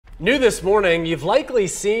New this morning, you've likely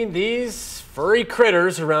seen these furry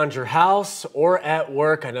critters around your house or at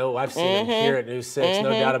work. I know I've seen them here at News 6,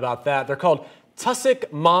 no doubt about that. They're called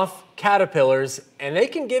Tussock moth caterpillars, and they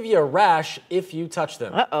can give you a rash if you touch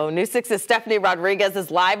them. Uh-oh. News 6's Stephanie Rodriguez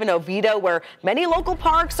is live in Oviedo, where many local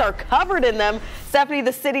parks are covered in them. Stephanie,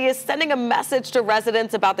 the city is sending a message to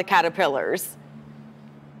residents about the caterpillars.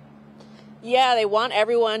 Yeah, they want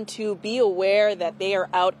everyone to be aware that they are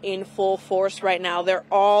out in full force right now. They're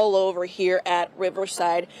all over here at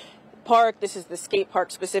Riverside Park. This is the skate park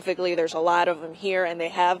specifically. There's a lot of them here, and they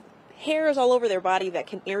have hairs all over their body that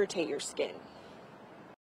can irritate your skin.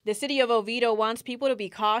 The city of Oviedo wants people to be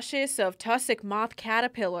cautious of tussock moth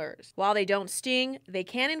caterpillars. While they don't sting, they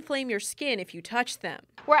can inflame your skin if you touch them.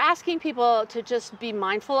 We're asking people to just be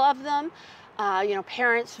mindful of them.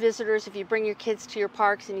 Parents, visitors, if you bring your kids to your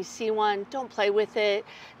parks and you see one, don't play with it.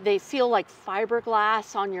 They feel like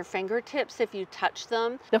fiberglass on your fingertips if you touch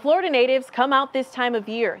them. The Florida natives come out this time of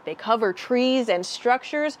year. They cover trees and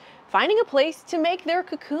structures, finding a place to make their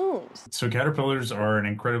cocoons. So caterpillars are an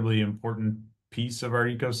incredibly important piece of our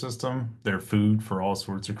ecosystem. They're food for all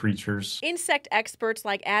sorts of creatures. Insect experts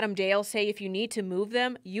like Adam Dale say if you need to move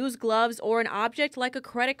them, use gloves or an object like a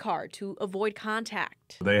credit card to avoid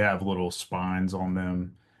contact. They have little spines on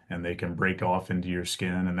them and they can break off into your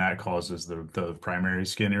skin, and that causes the primary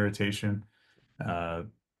skin irritation.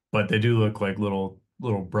 But they do look like little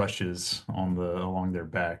brushes along their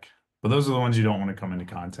back. But those are the ones you don't want to come into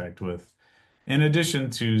contact with. In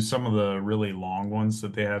addition to some of the really long ones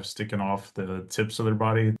that they have sticking off the tips of their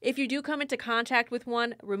body. If you do come into contact with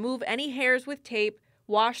one, remove any hairs with tape,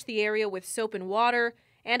 wash the area with soap and water,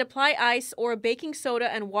 and apply ice or a baking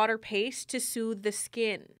soda and water paste to soothe the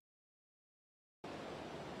skin.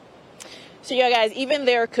 So yeah, guys, even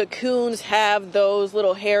their cocoons have those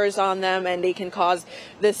little hairs on them, and they can cause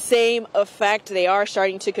the same effect. They are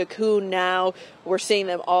starting to cocoon now. We're seeing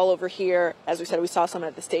them all over here. As we said, we saw some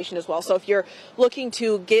at the station as well. So if you're looking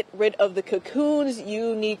to get rid of the cocoons,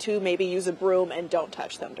 you need to maybe use a broom and don't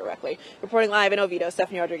touch them directly. Reporting live in Oviedo,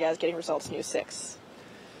 Stephanie Rodriguez, Getting Results News 6.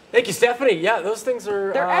 Thank you, Stephanie. Yeah, those things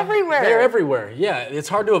are... They're everywhere. They're everywhere. Yeah, it's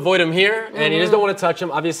hard to avoid them here, and you just don't want to touch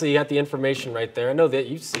them. Obviously, you got the information right there. I know that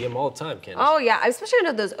you see them all the time, Candace. Oh, yeah. Especially I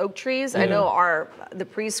know those oak trees. I know the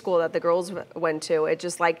preschool that the girls went to, it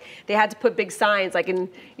just like, they had to put big signs like in,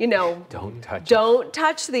 Don't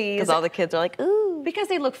touch these. Because all the kids are like, ooh. Because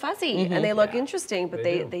they look fuzzy and they look interesting, but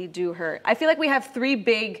they do hurt. I feel like we have three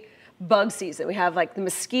big bug season. We have like the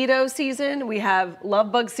mosquito season, we have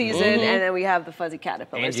love bug season, and then we have the fuzzy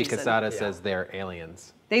caterpillar Angie season. Casada says they're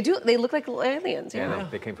aliens. They do. They look like aliens. Yeah,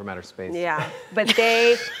 they came from outer space. Yeah, but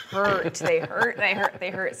they hurt. They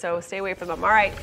hurt. So stay away from them. All right.